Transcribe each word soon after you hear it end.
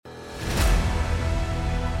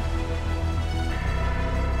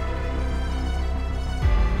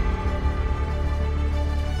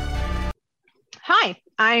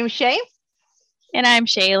I'm Shay. And I'm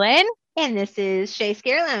Shaylin. And this is Shay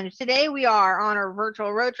Scare Lounge. Today we are on our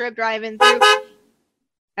virtual road trip driving through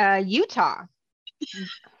Utah.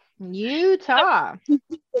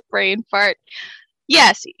 Brain fart.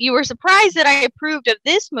 Yes, you were surprised that I approved of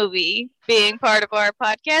this movie being part of our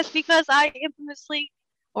podcast because I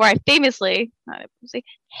famously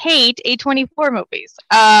hate A24 movies.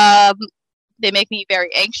 They make me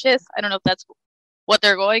very anxious. I don't know if that's what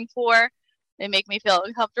they're going for. They make me feel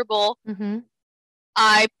uncomfortable. Mm-hmm.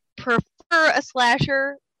 I prefer a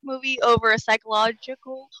slasher movie over a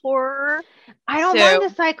psychological horror. I don't mind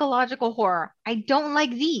the psychological horror. I don't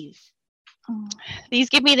like these. These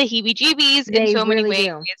give me the heebie-jeebies in so many ways.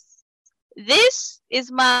 Do. This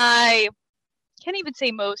is my, can't even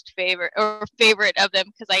say most favorite of them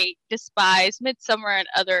because I despise Midsommar and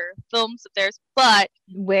other films of theirs. But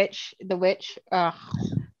The Witch. Ugh.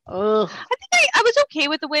 I think I was okay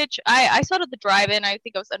with The Witch. I saw it at the drive-in. I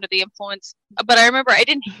think I was under the influence, but I remember I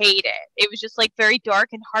didn't hate it. It was just like very dark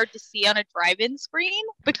and hard to see on a drive-in screen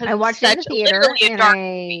because I watched it in the theater and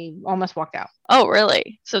I almost walked out. Oh,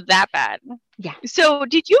 really? So that bad? Yeah. So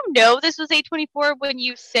did you know this was A24 when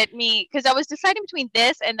you sent me? Because I was deciding between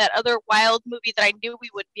this and that other wild movie that I knew we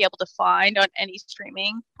wouldn't be able to find on any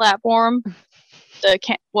streaming platform.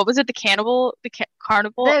 What was it? The Carnival?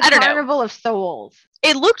 Carnival of Souls.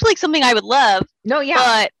 It looked like something I would love. No, yeah.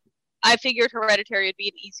 But I figured Hereditary would be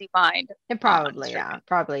an easy find. It probably. Yeah.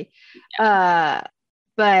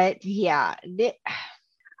 But yeah.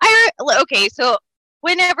 Okay, so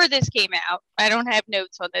whenever this came out, I don't have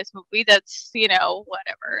notes on this movie. That's,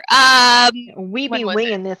 whatever. We be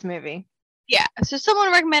winging this movie. Yeah. So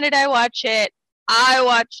someone recommended I watch it. I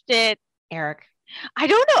watched it. Eric. I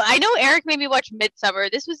don't know. I know Eric made me watch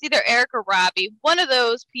Midsommar. This was either Eric or Robbie, one of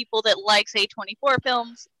those people that likes A24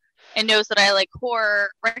 films and knows that I like horror,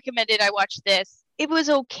 recommended I watch this. It was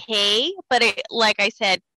okay, but it, like I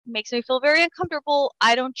said, makes me feel very uncomfortable.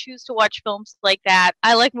 I don't choose to watch films like that.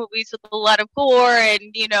 I like movies with a lot of gore and,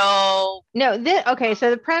 No, okay,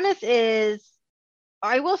 so the premise is,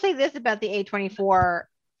 I will say this about the A24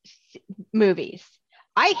 movies.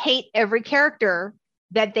 I hate every character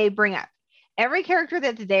that they bring up. Every character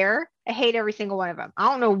that's there, I hate every single one of them.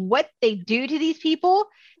 I don't know what they do to these people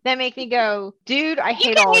that make me go, dude, I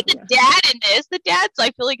hate all of you. The dad in this. The dad's,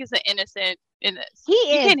 I feel like, is innocent in this. He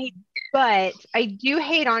is, but I do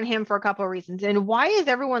hate on him for a couple of reasons. And why does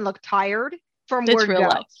everyone look tired from Word Go?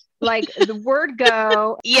 Life. Like the Word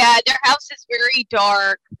Go. Yeah, their house is very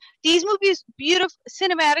dark. These movies, beautiful,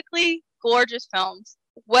 cinematically, gorgeous films.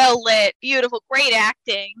 Well lit, beautiful, great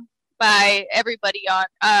acting by everybody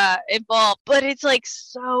involved, but it's like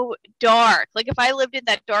so dark. Like if I lived in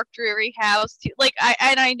that dark, dreary house,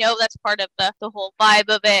 I know that's part of the whole vibe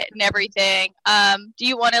of it and everything. Do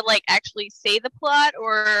you want to actually say the plot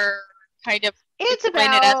or kind of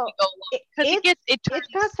explain it as we go along? Because it's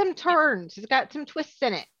got some turns. It's got some twists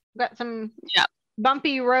in it. It's got some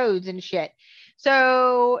bumpy roads and shit.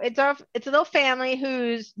 So it's a little family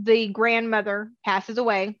whose the grandmother passes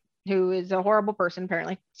away, who is a horrible person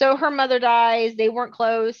apparently. So her mother dies. They weren't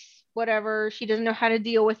close, whatever. She doesn't know how to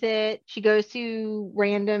deal with it. She goes to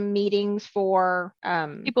random meetings for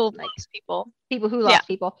people who lost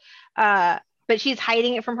people. But she's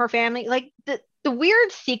hiding it from her family. Like the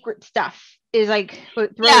weird secret stuff is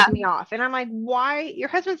what throws me off. And I'm like, why? Your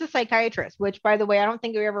husband's a psychiatrist, which by the way, I don't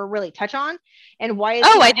think we ever really touch on. And why is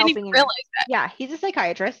I didn't even realize that. Yeah, he's a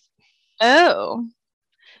psychiatrist. Oh.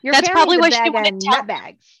 That's probably why she wanted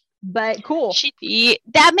nutbags. But cool.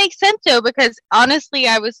 That makes sense though, because honestly,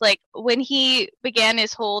 I was like, when he began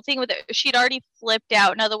his whole thing with it, she'd already flipped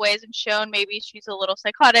out in other ways and shown maybe she's a little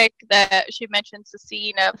psychotic. That she mentions the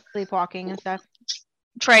scene of sleepwalking and stuff,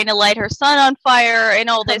 trying to light her son on fire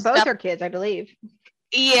and all this both stuff. Her kids, I believe.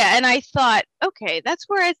 Yeah, and I thought, okay, that's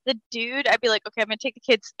where as the dude, I'd be like, okay, I'm gonna take the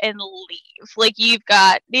kids and leave. Like you've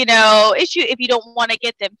got, issue if you don't want to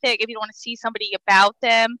get them picked, if you don't want to see somebody about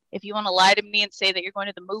them, if you want to lie to me and say that you're going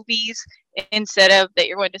to the movies instead of that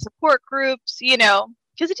you're going to support groups,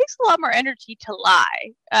 because it takes a lot more energy to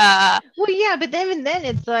lie. Well, yeah, but then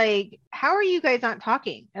it's like, how are you guys not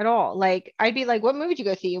talking at all? Like, I'd be like, what movie did you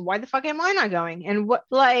go see? Why the fuck am I not going? And what?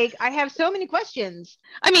 Like, I have so many questions.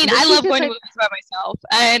 I mean, I love going to movies by myself,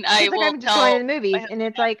 and I will I'm just going to the movies, and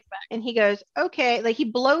it's like, and he goes, okay, like he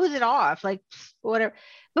blows it off, like whatever.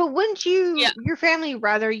 But wouldn't your family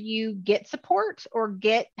rather you get support or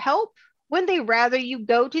get help? Wouldn't they rather you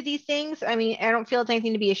go to these things? I mean, I don't feel it's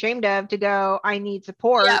anything to be ashamed of to go, I need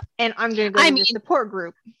support, and I'm going to go to the support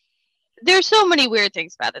group. There's so many weird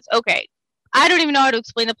things about this. Okay. I don't even know how to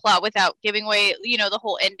explain the plot without giving away, the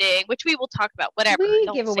whole ending, which we will talk about, whatever. We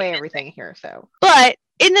give away everything here, so. But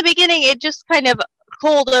in the beginning, it just kind of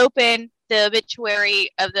cold open the obituary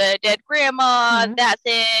of the dead grandma, that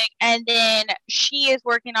thing, and then she is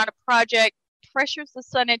working on a project, pressures the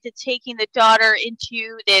son into taking the daughter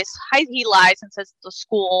into this, he lies and says it's a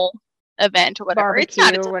school event or whatever. Barbecue, it's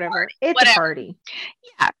not, it's or whatever. Party. It's whatever. a party.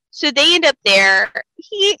 Yeah. So they end up there.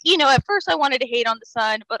 He, at first I wanted to hate on the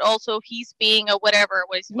son, but also he's being a whatever.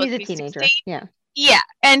 He's a teenager. 16. Yeah. Yeah,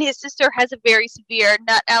 and his sister has a very severe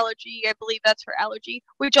nut allergy. I believe that's her allergy.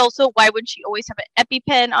 Which also, why wouldn't she always have an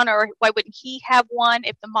EpiPen on her? Why wouldn't he have one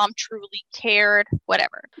if the mom truly cared?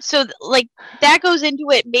 Whatever. So, that goes into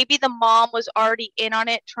it. Maybe the mom was already in on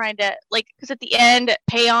it, trying to, because at the end,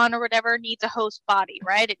 Payon or whatever needs a host body,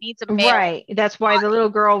 right? It needs a male. Right. That's why the little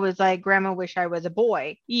girl was like, Grandma, wish I was a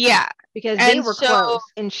boy. Yeah. Because they were close,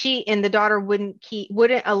 and the daughter wouldn't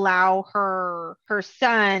allow her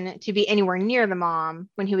son to be anywhere near the mom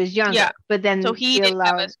when he was younger. Yeah. But then so she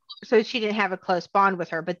didn't have a close bond with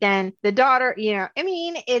her. But then the daughter,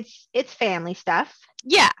 it's family stuff.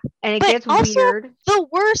 Yeah. And it gets weird. The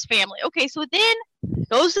worst family. Okay, so then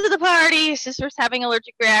goes to the party. His sister's having an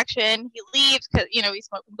allergic reaction. He leaves because, he's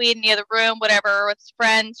smoking weed in the other room, whatever, with his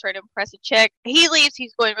friends, trying to impress a chick. He leaves.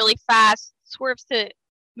 He's going really fast, swerves to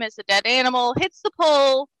miss a dead animal, hits the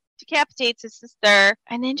pole, decapitates his sister,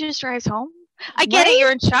 and then just drives home. I get it.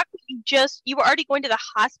 You're in shock. You were already going to the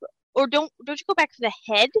hospital. Or don't you go back to the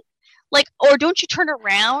head? Or don't you turn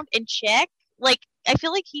around and check? I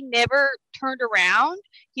feel like he never turned around.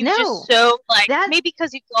 He was just so maybe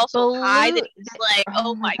because he was also high that he was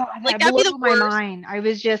oh my god, that'd be the worst. My mind. I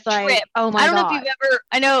was just like, trip. Oh my god. I don't know if you've ever.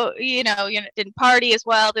 I know you didn't party as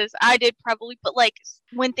well as I did probably, but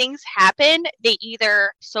when things happen, they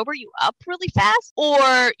either sober you up really fast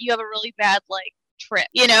or you have a really bad trip.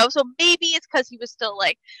 So maybe it's because he was still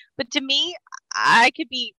but to me, I could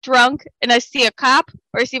be drunk and I see a cop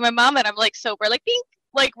or I see my mom and I'm sober, bing.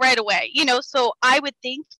 Right away, so I would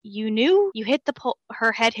think you knew you hit the pole,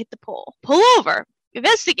 her head hit the pole, pull over,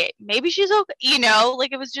 investigate, maybe she's okay,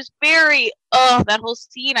 it was just very, that whole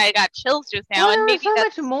scene, I got chills just now. Well, and maybe so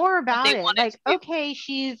much more about it. Okay,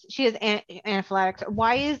 she has anaphylaxis.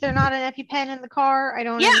 Why is there not an EpiPen in the car? I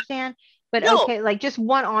don't understand. But okay, just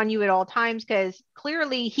one on you at all times, because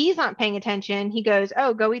clearly he's not paying attention. He goes,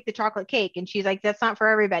 oh, go eat the chocolate cake. And she's like, that's not for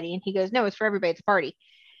everybody. And he goes, no, it's for everybody. It's a party.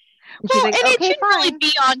 And well, and it shouldn't really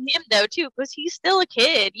be on him though, too, because he's still a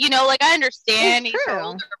kid. I understand he's her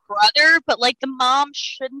older brother, but the mom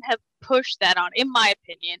shouldn't have pushed that on, in my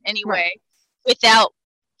opinion, anyway, without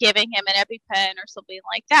giving him an EpiPen or something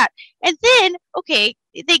like that. And then, okay,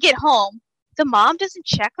 they get home. The mom doesn't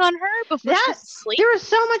check on her before she's asleep. There was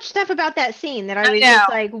so much stuff about that scene that I was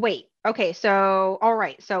just wait. Okay, so all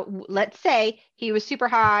right, so let's say he was super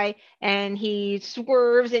high and he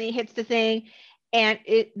swerves and he hits the thing. And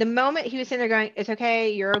the moment he was sitting there going, it's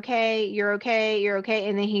okay, you're okay, you're okay, you're okay.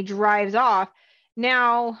 And then he drives off.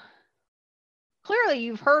 Now, clearly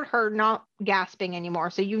you've heard her not gasping anymore.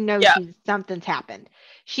 So something's happened.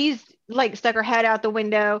 She's stuck her head out the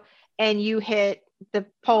window and you hit the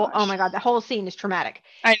pole. Oh my God, the whole scene is traumatic.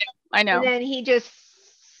 I know. And then he just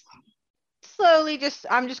slowly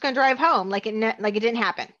I'm just going to drive home. It didn't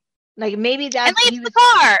happen. Maybe that's. And leaves the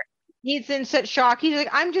car. He's in such shock. He's like,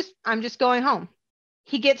 I'm just going home.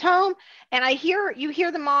 He gets home and you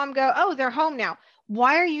hear the mom go, oh, they're home now.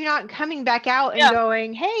 Why are you not coming back out and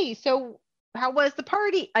going, hey, so how was the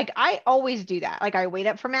party? I always do that. I wait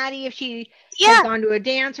up for Maddie if she has gone to a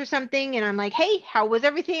dance or something. And I'm like, hey, how was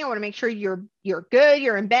everything? I want to make sure you're good.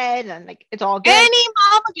 You're in bed and it's all good. Any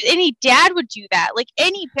mom, any dad would do that.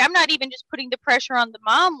 I'm not even just putting the pressure on the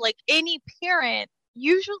mom. Any parent,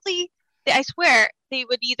 usually, I swear, they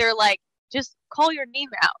would either just call your name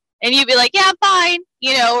out. And you'd be like, yeah, I'm fine,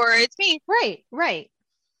 or it's me. Right.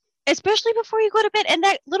 Especially before you go to bed. And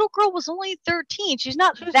that little girl was only 13. She's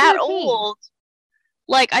not that 13. Old.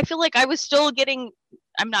 I feel like I was still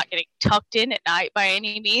I'm not getting tucked in at night by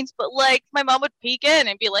any means, but my mom would peek in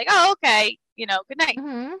and be like, oh, okay, good night.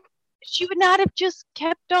 Mm-hmm. She would not have just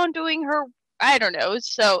kept on doing her, I don't know.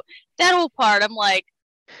 So that whole part, I'm like,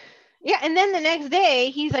 yeah, and then the next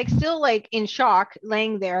day, he's still in shock,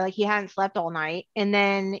 laying there, he hadn't slept all night. And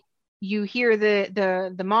then you hear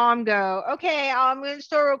the mom go, okay, I'm going to the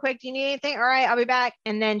store real quick. Do you need anything? All right, I'll be back.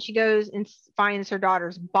 And then she goes and finds her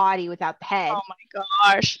daughter's body without the head. Oh my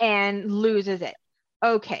gosh. And loses it.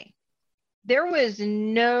 Okay. There was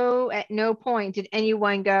at no point did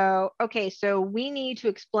anyone go, okay, so we need to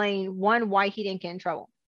explain why he didn't get in trouble.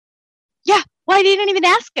 Yeah. Why didn't even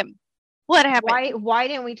ask him? What happened? Why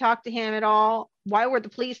didn't we talk to him at all? Why were the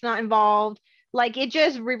police not involved? It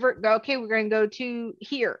just okay, we're going to go to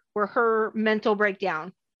here where her mental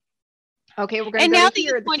breakdown. Okay, we're going to go to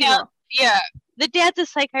here. Point out, the dad's a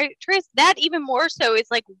psychiatrist. That even more so is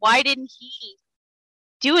like, why didn't he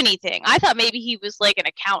do anything? I thought maybe he was like an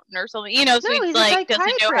accountant or something, so no, he's like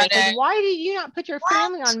doesn't know how to. Like, why did you not put your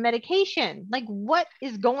family on medication? Like, what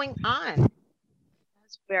is going on?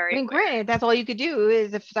 That's very. I mean, granted, that's all you could do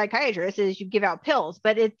as a psychiatrist is you give out pills,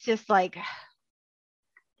 but it's just like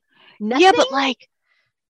nothing. Yeah, but like,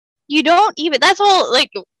 you don't even. That's all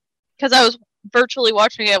like, because I was virtually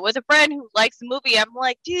watching it with a friend who likes the movie. I'm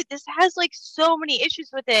like, dude, this has like so many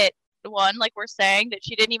issues with it. One, like we're saying, that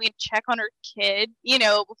she didn't even check on her kid,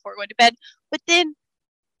 before going to bed. But then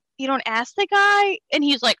you don't ask the guy, and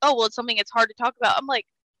he's like, oh, well, it's something it's hard to talk about. I'm like,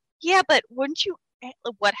 yeah, but wouldn't you?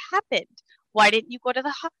 What happened? Why didn't you go to the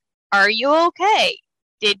hospital? Are you okay?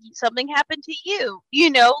 Did something happen to you?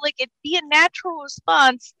 Like it'd be a natural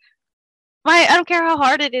response. I don't care how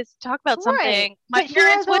hard it is to talk about something. Right. My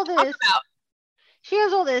parents would talk about. She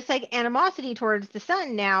has all this like animosity towards the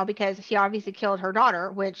son now because she obviously killed her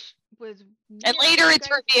daughter, which was. And later it's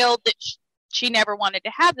revealed that she never wanted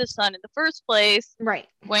to have the son in the first place. Right.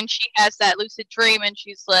 When she has that lucid dream and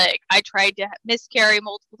she's like, I tried to miscarry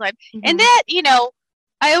multiple times. Mm-hmm. And that,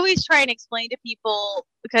 I always try and explain to people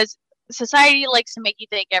because society likes to make you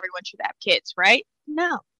think everyone should have kids, right?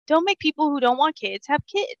 No. Don't make people who don't want kids have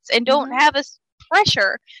kids and don't have this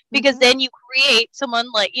pressure because then you create someone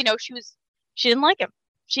like, she didn't like him.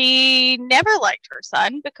 She never liked her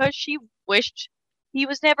son because she wished he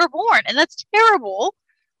was never born. And that's terrible.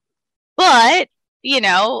 But,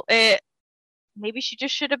 maybe she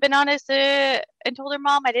just should have been honest and told her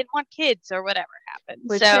mom I didn't want kids or whatever happened.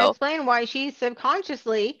 Which should explain why she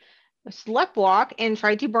subconsciously sleptwalk and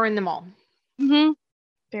tried to burn them all. Mm-hmm.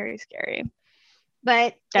 Very scary.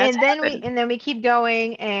 But and then we keep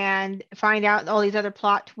going and find out all these other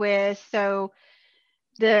plot twists. So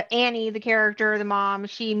the Annie, the character, the mom,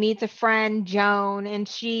 she meets a friend, Joan, and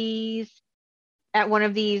she's at one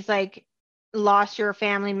of these like lost your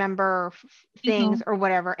family member things or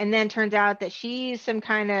whatever. And then turns out that she's some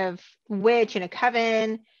kind of witch in a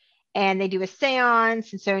coven and they do a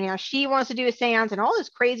seance. And so now she wants to do a seance and all this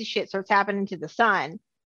crazy shit starts happening to the son.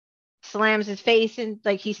 Slams his face and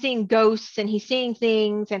like he's seeing ghosts and he's seeing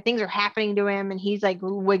things and things are happening to him and he's like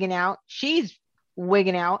wigging out. She's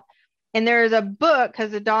wigging out. And there's a book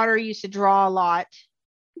because the daughter used to draw a lot.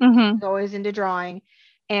 She's always into drawing.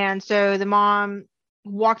 And so the mom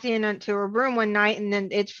walked into her room one night and then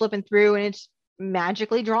it's flipping through and it's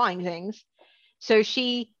magically drawing things. So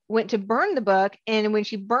she went to burn the book and when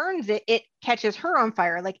she burns it, it catches her on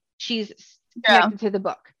fire. Like she's connected to the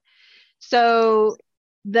book. So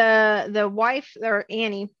the wife or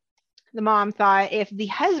Annie, the mom thought if the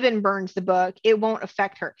husband burns the book, it won't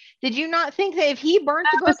affect her. Did you not think that if he burnt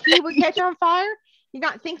the book, he would catch on fire? You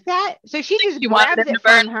not think that? So she just grabbed it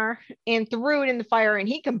from her and threw it in the fire and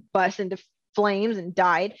he combusted into flames and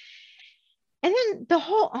died. And then the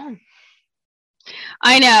whole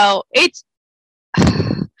I know. It's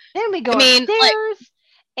then we go upstairs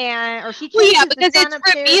and or she chases because the son it's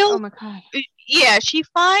upstairs. revealed. Oh my god. Yeah, she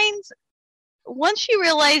finds once she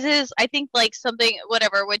realizes, I think like something,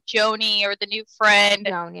 whatever, with Joni or the new friend.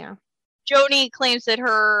 Joni claims that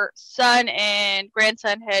her son and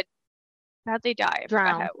grandson how'd they die?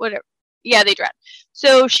 Drowned. Whatever. Yeah, they drowned.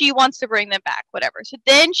 So she wants to bring them back, whatever. So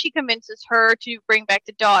then she convinces her to bring back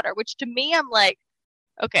the daughter, which to me, I'm like,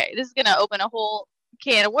 okay, this is going to open a whole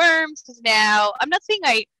can of worms because now I'm not saying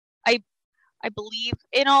I believe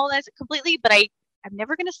in all that completely, but I'm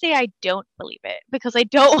never going to say I don't believe it because I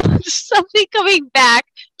don't want something coming back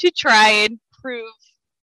to try and prove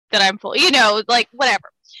that I'm full, like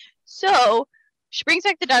whatever. So she brings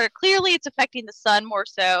back the daughter. Clearly it's affecting the son more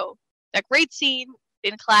so. That great scene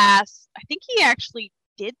in class. I think he actually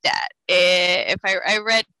did that. If I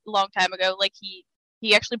read a long time ago, like he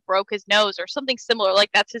actually broke his nose or something similar.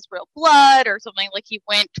 Like that's his real blood or something. Like he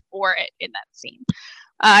went for it in that scene.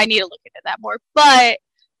 I need to look into that more. But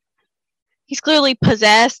he's clearly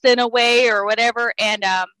possessed in a way or whatever. And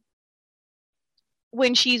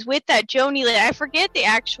when she's with that Joni, I forget the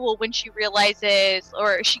actual when she realizes,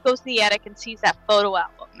 or she goes to the attic and sees that photo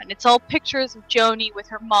album, and it's all pictures of Joni with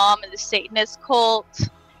her mom and the Satanist cult.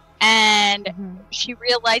 And she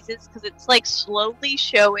realizes, because it's like slowly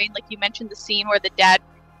showing, like you mentioned the scene where the dad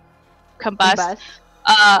combusts.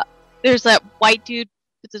 There's that white dude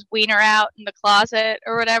with his wiener out in the closet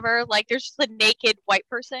or whatever. Like there's just a naked white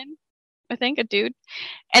person, I think, a dude.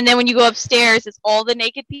 And then when you go upstairs, it's all the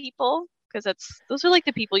naked people. Because those are like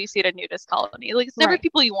the people you see at a nudist colony. Like it's never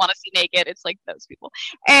people you want to see naked. It's like those people.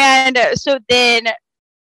 And so then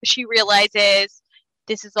she realizes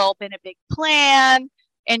this has all been a big plan.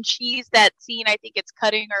 and she's that scene. I think it's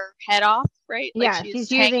cutting her head off, right? Like yeah,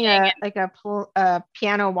 she's using a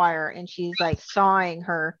piano wire, and she's like sawing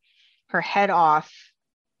her head off.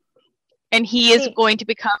 And he is going to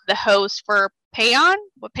become the host for Paon.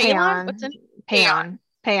 What Paon? What's in Paon?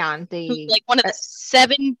 Paon, the like one of the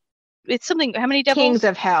 7. It's something. How many devils? Kings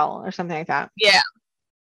of Hell or something like that. Yeah.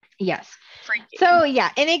 Yes. So yeah,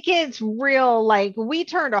 and it gets real. Like we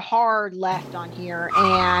turned a hard left on here,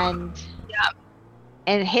 and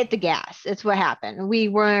hit the gas. It's what happened. We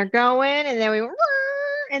were going, and then we were,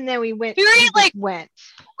 and then we went. Went.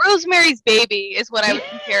 Rosemary's Baby is what I would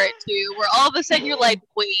compare it to. Where all of a sudden you're like,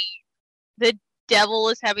 wait, the devil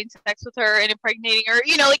is having sex with her and impregnating her.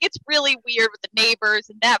 You know, like it's really weird with the neighbors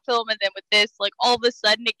in that film, and then with this, like all of a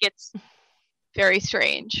sudden it gets very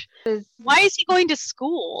strange. Why is he going to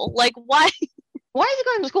school? Like why? Why is he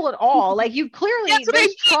going to school at all? Like you clearly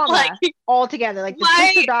there's trauma altogether. Like the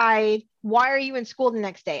sister died. Why are you in school the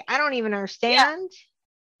next day? I don't even understand.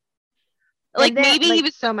 Yeah. Like maybe he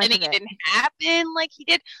was so much it didn't happen like he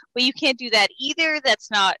did, but you can't do that either. That's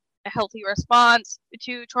not a healthy response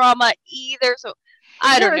to trauma either. So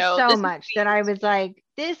I don't know. There was so much that I was like,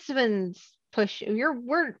 this one's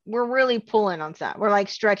we're really pulling on that. We're like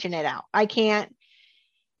stretching it out. I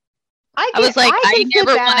was like, I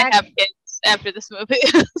never want to have kids after this movie.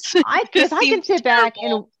 I can sit back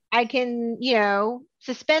and I can,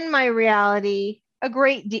 suspend my reality a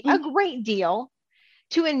great deal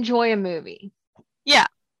to enjoy a movie. Yeah.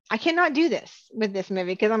 I cannot do this with this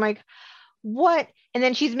movie because I'm like, what? And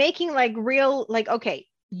then she's making like real, like, okay,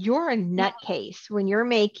 you're a nutcase when you're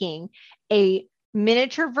making a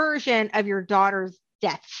miniature version of your daughter's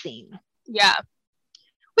death scene. Yeah.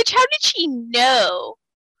 Which, how did she know?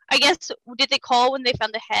 I guess, did they call when they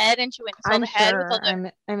found the head and she went and saw the head? With all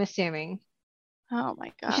the... I'm assuming. Oh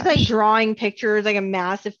my god. She's like drawing pictures, like a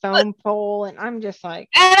massive foam pole, and I'm just like.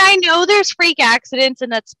 And I know there's freak accidents,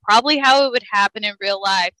 and that's probably how it would happen in real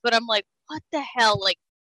life. But I'm like, what the hell? Like,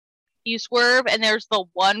 you swerve and there's the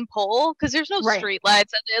one pole because there's no street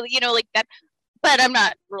lights, like that. But I'm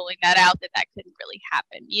not ruling that out that couldn't really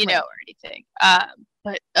happen, or anything.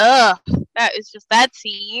 But that is just that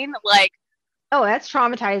scene, like. Oh, that's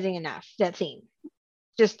traumatizing enough. That scene,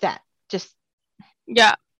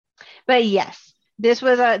 yeah. But yes, this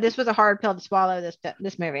was a hard pill to swallow.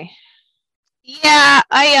 This movie. Yeah,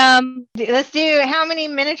 let's do. How many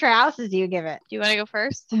miniature houses do you give it? Do you want to go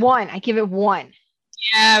first? 1. I give it 1.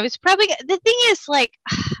 Yeah, it was probably the thing is like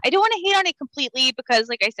I don't want to hate on it completely because,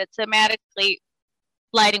 like I said, thematically,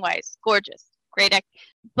 lighting wise, gorgeous, great acting.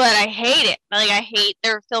 But I hate it. Like I hate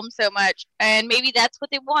their film so much, and maybe that's what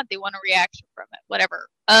they want. They want a reaction from it, whatever.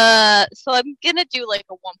 So I'm gonna do like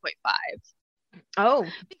a 1.5. Oh,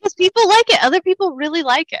 because people like it. Other people really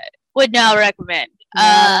like it. Would not recommend.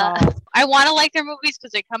 No. I want to like their movies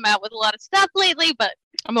because they come out with a lot of stuff lately, but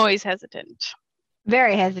I'm always hesitant.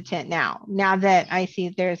 Very hesitant now that I see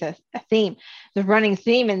there's a theme, the running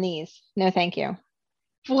theme in these. No, thank you.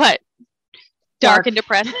 What? Dark and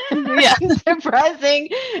depressing. Yeah. Depressing.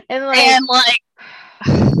 And like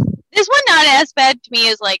this one not as bad to me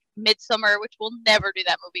as like Midsommar, which we'll never do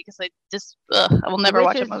that movie because I will never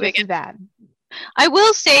watch a movie again. Bad. I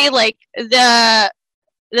will say like the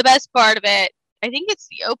best part of it, I think it's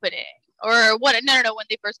the opening. Or what? No. When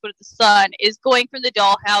they first go to the son, is going from the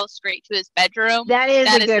dollhouse straight to his bedroom. That is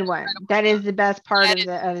a good one. That is the best part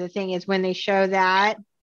of the thing is when they show that,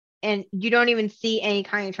 and you don't even see any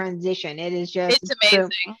kind of transition. It is just it's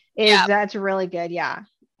amazing. That's really good. Yeah.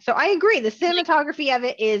 So I agree. The cinematography of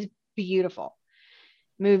it is beautiful.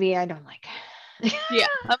 Movie I don't like. Yeah,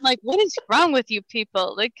 I'm like, what is wrong with you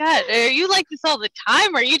people? Like, God, are you like this all the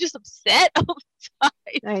time? Or are you just upset all the time?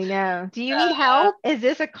 I know. Do you need help? Is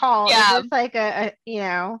this a call? Yeah. Is this like a Do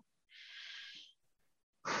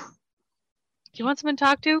you want someone to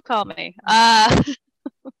talk to? Call me.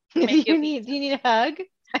 Do you need a hug?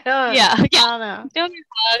 I don't know. Don't need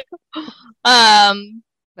a hug.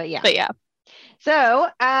 But yeah. So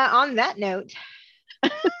on that note.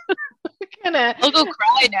 I'll go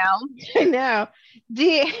cry now. I know.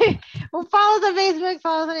 Well, follow us on Facebook,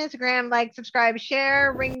 follow us on Instagram, like, subscribe,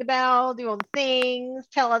 share, ring the bell, do all the things,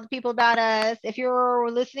 tell other people about us. If you're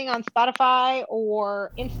listening on Spotify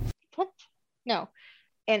or and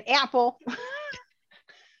Apple,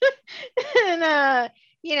 and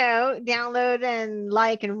download and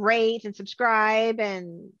like and rate and subscribe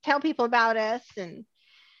and tell people about us. And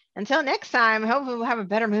until next time, hopefully we'll have a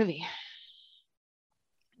better movie.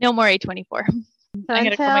 No more A24.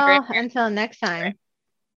 Until next time.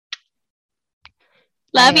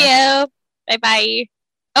 Love you. Bye-bye.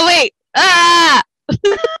 Oh, wait. Ah!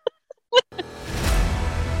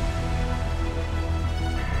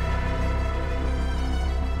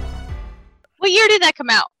 What year did that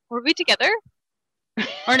come out? Were we together?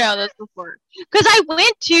 Or no, that's before. Because I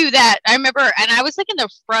went to that, I remember, and I was like in the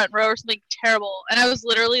front row or something terrible, and I was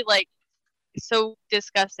literally like so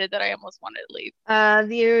disgusted that I almost wanted to leave.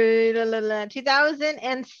 The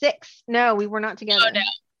 2006. No, we were not together. No,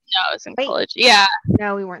 I was in college. Yeah.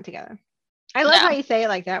 No, we weren't together. I love how you say it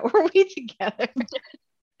like that. Were we together?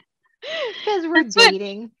 Because we're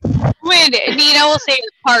dating. When Nino will say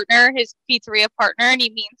his partner, his pizzeria partner, and he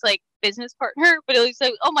means like business partner, but he'll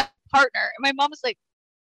say, "Oh, my partner," and my mom was like,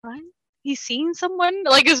 "What? He's seen someone?"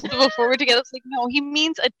 Like before we're together, it's like, no, he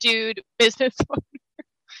means a dude business partner.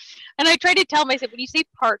 And I tried to tell him, I said, when you say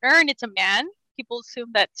partner and it's a man, people assume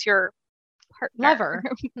that's your partner. Lover.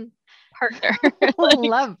 Partner.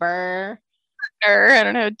 Lover. Partner. I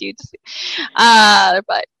don't know, dudes.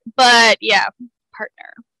 But yeah,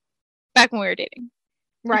 partner. Back when we were dating.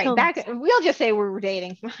 Right. We'll just say we were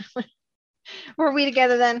dating. Were we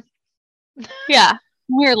together then? Yeah.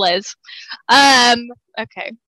 We're Liz. Okay.